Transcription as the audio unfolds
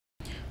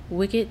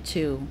Wicked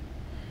 2,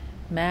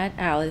 Mad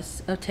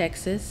Alice of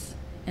Texas,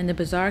 and the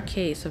Bizarre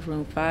Case of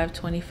Room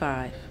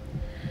 525.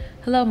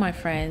 Hello my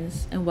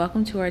friends, and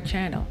welcome to our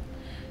channel.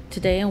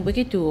 Today on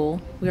Wicked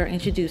Duel, we are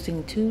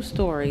introducing two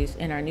stories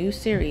in our new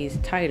series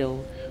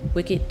titled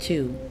Wicked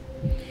 2.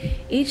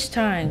 Each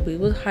time we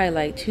will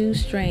highlight two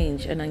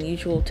strange and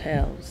unusual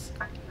tales.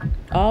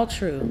 All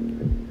true,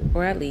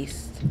 or at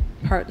least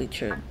partly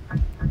true.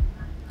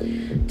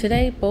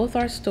 Today, both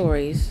our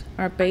stories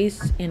are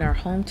based in our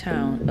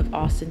hometown of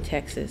Austin,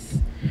 Texas,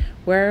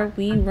 where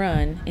we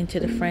run into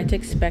the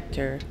frantic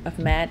specter of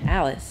Mad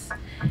Alice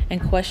and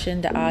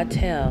question the odd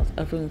tales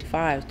of Room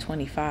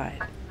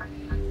 525.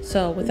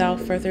 So,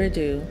 without further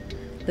ado,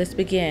 let's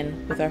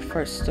begin with our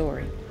first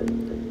story.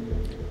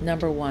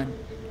 Number 1.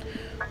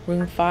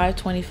 Room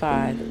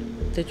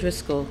 525, the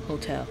Driscoll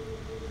Hotel.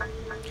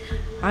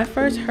 I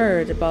first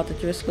heard about the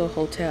Driscoll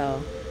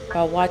Hotel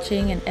while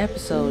watching an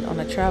episode on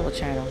the Travel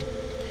Channel.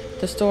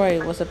 The story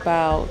was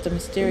about the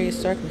mysterious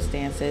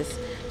circumstances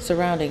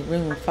surrounding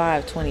Room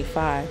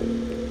 525.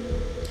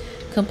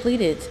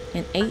 Completed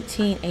in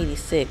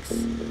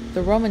 1886,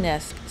 the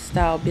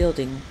Romanesque-style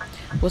building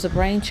was a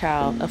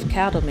brainchild of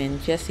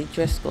cattleman Jesse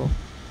Driscoll.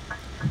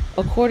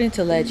 According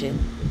to legend,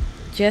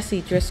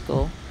 Jesse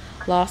Driscoll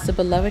lost the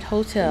beloved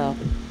hotel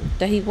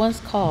that he once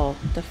called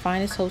the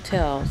finest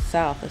hotel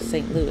south of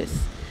St.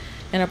 Louis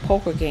in a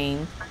poker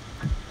game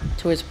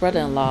to his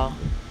brother-in-law,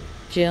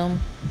 Jim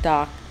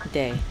Doc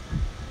Day.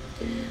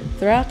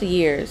 Throughout the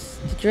years,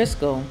 the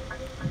Driscoll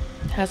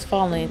has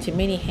fallen into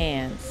many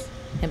hands,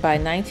 and by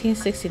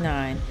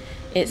 1969,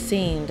 it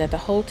seemed that the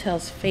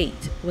hotel's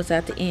fate was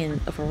at the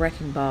end of a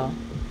wrecking ball.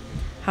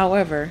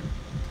 However,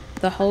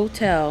 the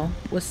hotel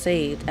was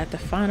saved at the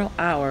final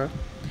hour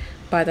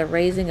by the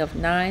raising of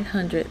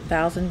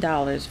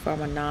 $900,000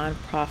 from a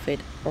non-profit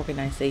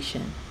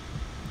organization.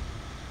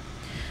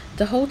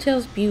 The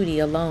hotel's beauty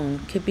alone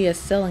could be a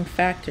selling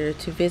factor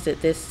to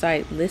visit this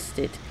site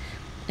listed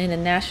in the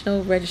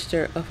National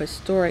Register of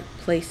Historic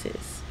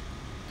Places.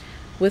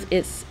 With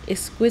its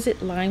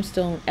exquisite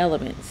limestone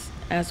elements,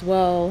 as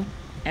well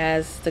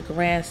as the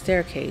grand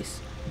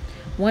staircase,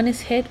 one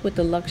is hit with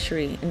the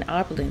luxury and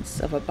opulence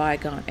of a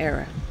bygone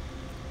era.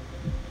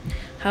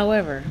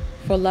 However,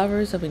 for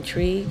lovers of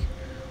intrigue,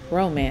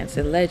 romance,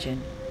 and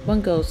legend,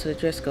 one goes to the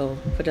Driscoll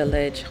for the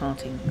alleged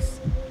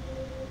hauntings.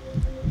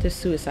 The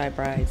Suicide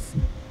Brides.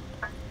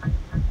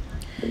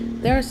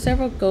 There are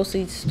several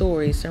ghostly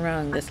stories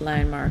surrounding this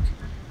landmark,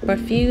 but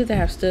few that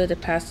have stood the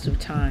passage of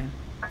time.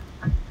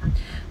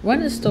 One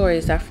of the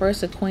stories that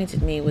first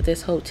acquainted me with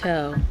this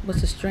hotel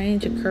was the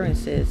strange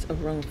occurrences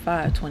of Room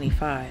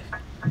 525.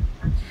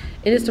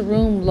 It is the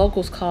room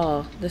locals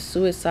call the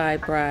Suicide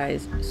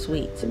Brides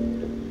Suite.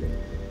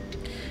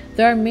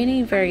 There are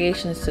many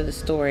variations to the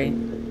story,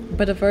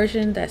 but the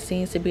version that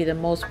seems to be the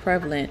most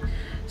prevalent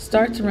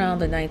starts around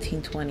the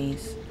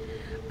 1920s.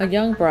 A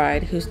young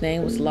bride, whose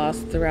name was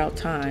lost throughout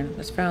time,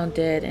 was found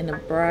dead in the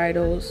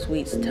bridal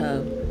suite's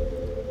tub.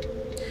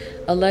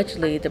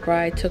 Allegedly, the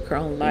bride took her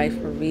own life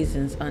for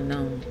reasons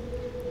unknown.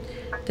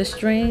 The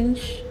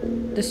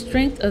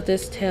strength of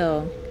this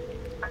tale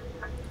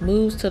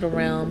moves to the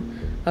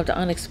realm of the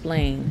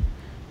unexplained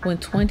when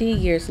 20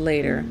 years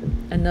later,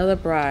 another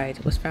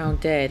bride was found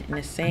dead in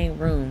the same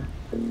room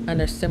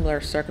under similar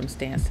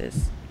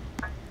circumstances.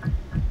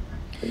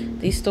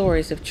 These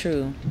stories, if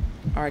true,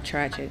 are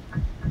tragic.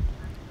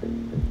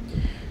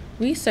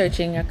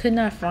 Researching, I could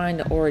not find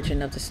the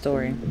origin of the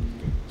story,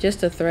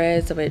 just the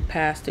threads of it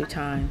passed through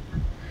time.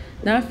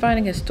 Not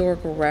finding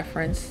historical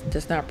reference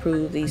does not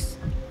prove these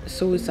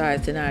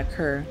suicides did not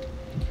occur.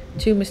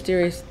 Two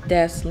mysterious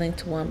deaths linked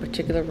to one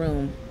particular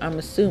room, I'm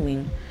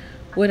assuming,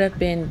 would have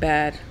been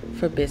bad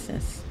for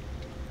business.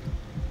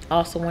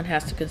 Also, one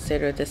has to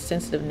consider the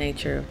sensitive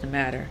nature of the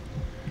matter.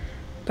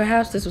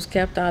 Perhaps this was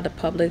kept out of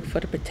the public for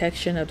the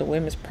protection of the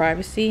women's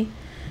privacy,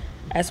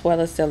 as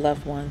well as their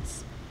loved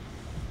ones.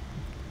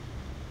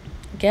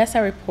 Guests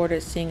are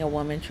reported seeing a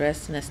woman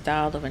dressed in the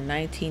style of a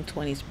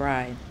 1920s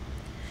bride.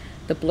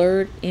 The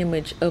blurred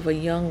image of a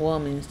young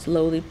woman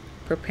slowly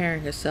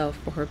preparing herself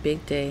for her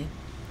big day.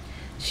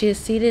 She is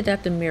seated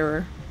at the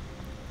mirror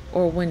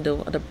or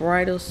window of the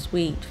bridal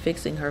suite,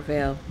 fixing her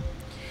veil,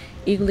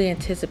 eagerly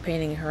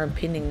anticipating her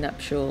impending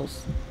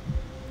nuptials.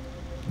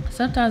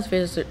 Sometimes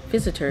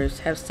visitors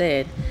have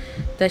said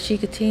that she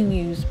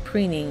continues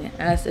preening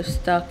as if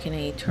stuck in an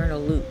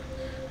eternal loop,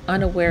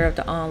 unaware of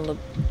the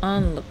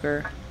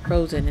onlooker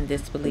frozen in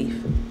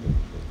disbelief.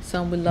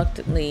 Some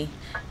reluctantly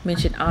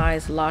mention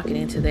eyes locking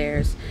into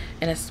theirs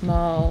and a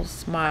small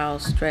smile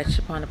stretched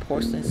upon the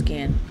porcelain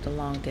skin of the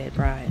long-dead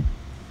bride.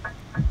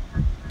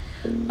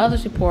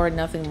 Others report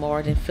nothing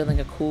more than feeling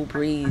a cool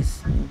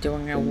breeze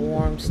during a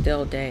warm,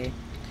 still day,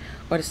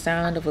 or the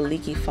sound of a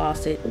leaky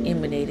faucet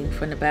emanating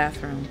from the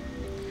bathroom.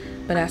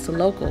 But as the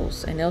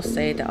locals, and they'll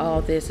say that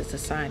all this is a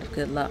sign of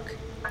good luck,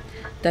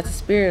 that the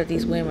spirit of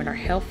these women are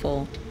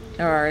helpful,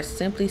 or are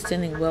simply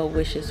sending well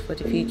wishes for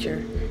the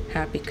future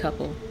happy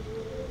couple.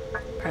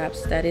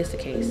 Perhaps that is the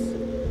case.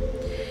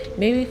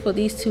 Maybe for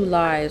these two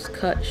lives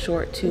cut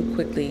short too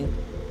quickly,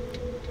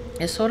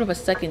 It's sort of a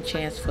second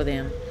chance for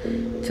them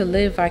to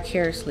live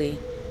vicariously,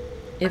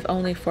 if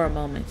only for a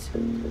moment,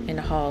 in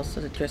the halls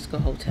of the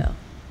Driscoll Hotel.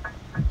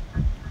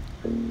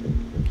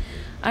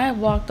 I have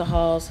walked the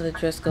halls of the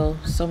Driscoll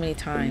so many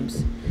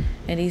times,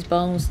 and these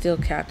bones still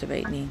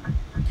captivate me.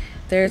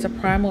 There is a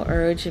primal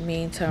urge in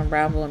me to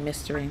unravel a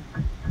mystery,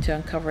 to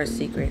uncover a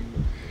secret.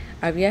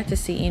 I've yet to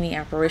see any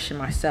apparition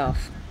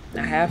myself.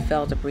 I have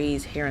felt a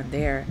breeze here and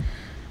there,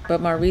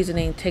 but my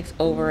reasoning takes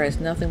over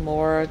as nothing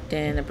more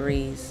than a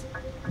breeze.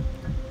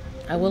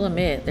 I will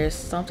admit there's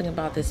something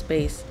about this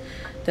space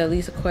that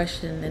leaves a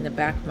question in the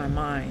back of my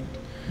mind.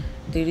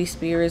 Do these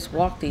spirits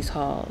walk these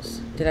halls?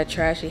 Did a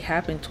tragedy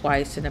happen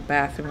twice in the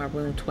bathroom of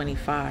room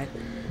 25?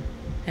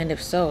 And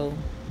if so,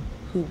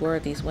 who were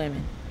these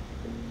women?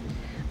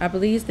 I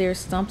believe there's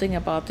something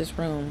about this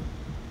room,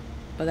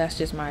 but that's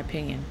just my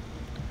opinion.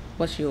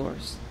 What's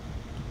yours?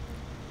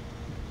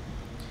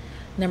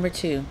 Number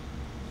 2.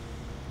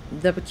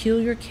 The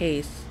peculiar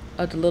case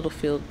of the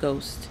Littlefield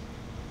ghost.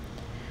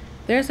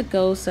 There's a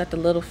ghost at the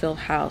Littlefield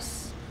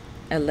house,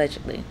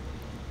 allegedly,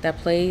 that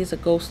plays a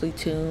ghostly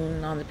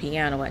tune on the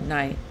piano at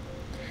night,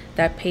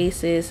 that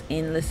paces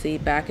endlessly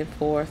back and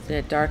forth in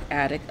a dark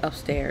attic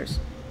upstairs.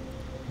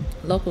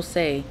 Locals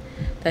say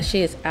that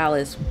she is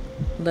Alice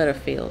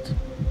Littlefield.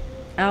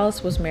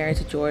 Alice was married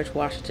to George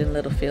Washington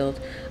Littlefield,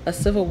 a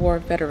Civil War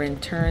veteran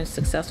turned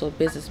successful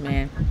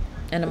businessman,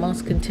 and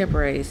amongst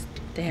contemporaries,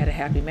 they had a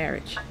happy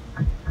marriage.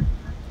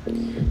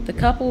 The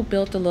couple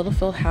built the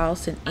Littlefield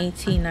house in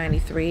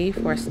 1893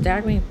 for a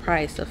staggering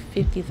price of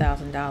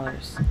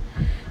 $50,000.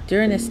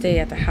 During their stay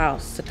at the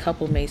house, the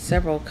couple made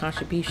several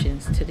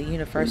contributions to the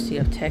University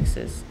of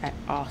Texas at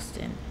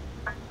Austin.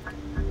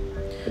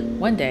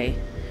 One day,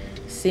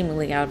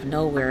 seemingly out of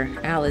nowhere,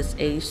 Alice,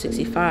 aged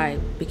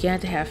 65, began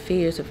to have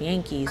fears of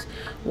Yankees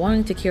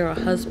wanting to kill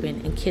her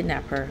husband and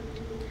kidnap her.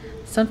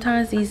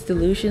 Sometimes these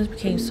delusions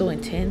became so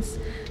intense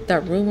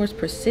that rumors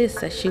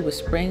persist that she would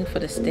spring for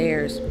the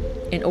stairs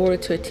in order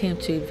to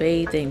attempt to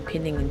evade the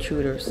impending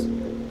intruders.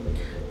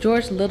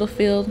 George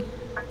Littlefield,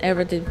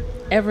 ever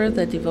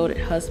the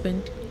devoted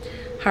husband,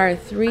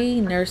 hired 3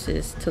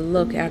 nurses to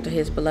look after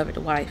his beloved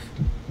wife.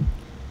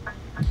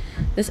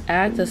 This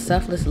act of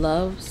selfless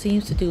love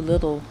seems to do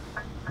little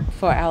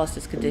for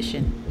Alice's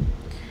condition.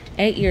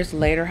 8 years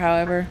later,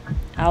 however,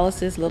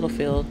 Alice's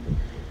Littlefield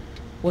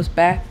was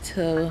back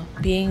to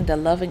being the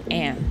loving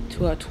aunt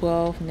to her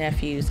 12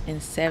 nephews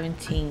and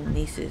 17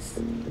 nieces,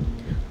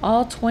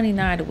 all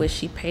 29 of which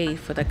she paid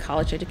for their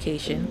college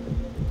education,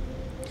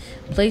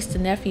 placed the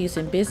nephews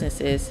in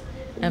businesses,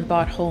 and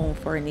bought home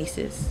for her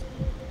nieces.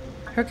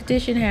 Her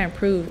condition had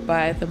improved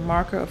by the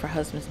marker of her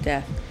husband's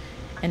death,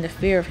 and the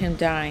fear of him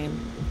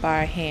dying by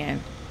her hand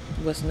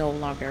was no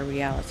longer a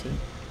reality.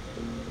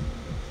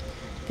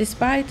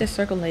 Despite the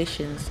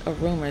circulations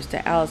of rumors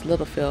that Alice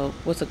Littlefield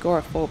was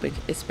agoraphobic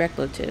and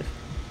speculative,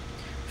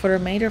 for the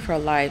remainder of her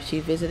life she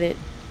visited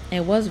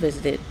and was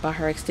visited by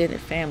her extended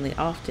family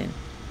often.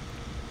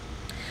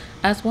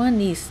 As one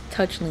niece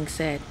touchingly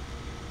said,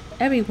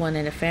 "Everyone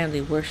in the family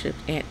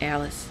worshipped Aunt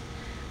Alice.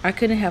 I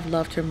couldn't have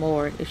loved her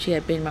more if she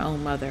had been my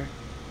own mother."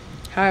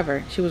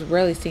 However, she was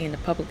rarely seen in the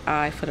public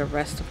eye for the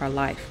rest of her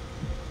life.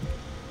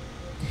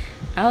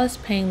 Alice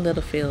Payne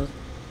Littlefield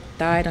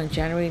died on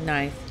January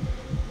 9th,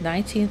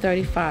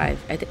 1935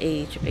 at the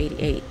age of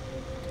 88.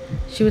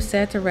 She was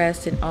said to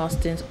rest in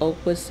Austin's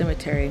Oakwood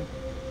Cemetery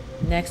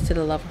next to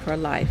the love of her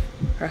life,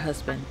 her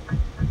husband.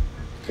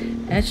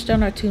 Etched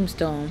on her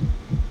tombstone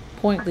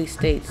pointedly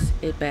states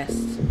it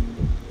best: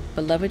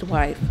 beloved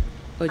wife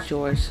of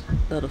George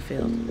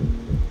Littlefield.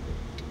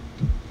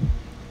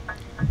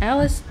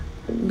 Alice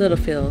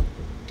Littlefield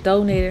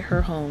donated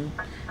her home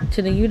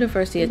to the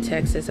University of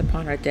Texas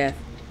upon her death,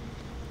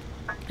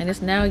 and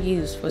is now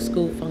used for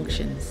school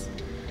functions.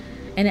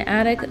 In the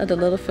attic of the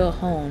Littlefield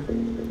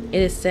home,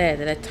 it is said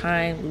that a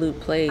time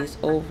loop plays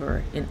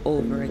over and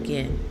over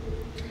again.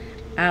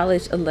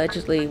 Alice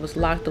allegedly was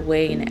locked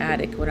away in the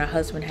attic when her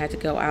husband had to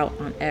go out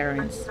on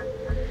errands.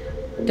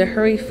 The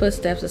hurried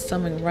footsteps of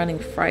someone running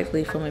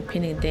frightfully from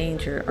impending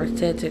danger are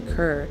said to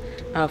occur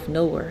out of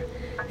nowhere,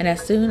 and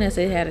as soon as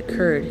it had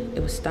occurred, it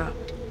would stop.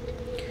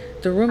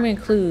 The rumor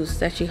includes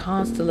that she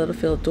haunts the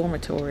Littlefield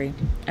dormitory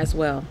as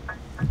well.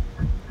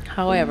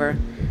 However,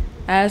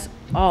 as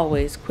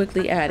always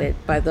quickly added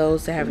by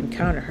those that have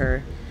encountered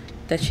her,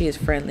 that she is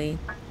friendly,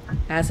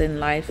 as in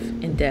life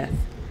and death,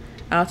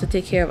 out to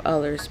take care of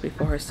others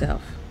before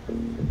herself.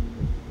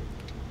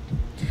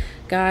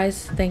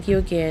 Guys, thank you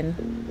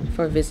again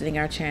for visiting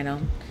our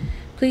channel.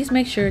 Please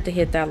make sure to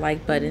hit that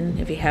like button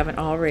if you haven't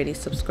already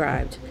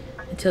subscribed.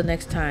 Until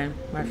next time,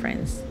 my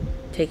friends,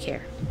 take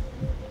care.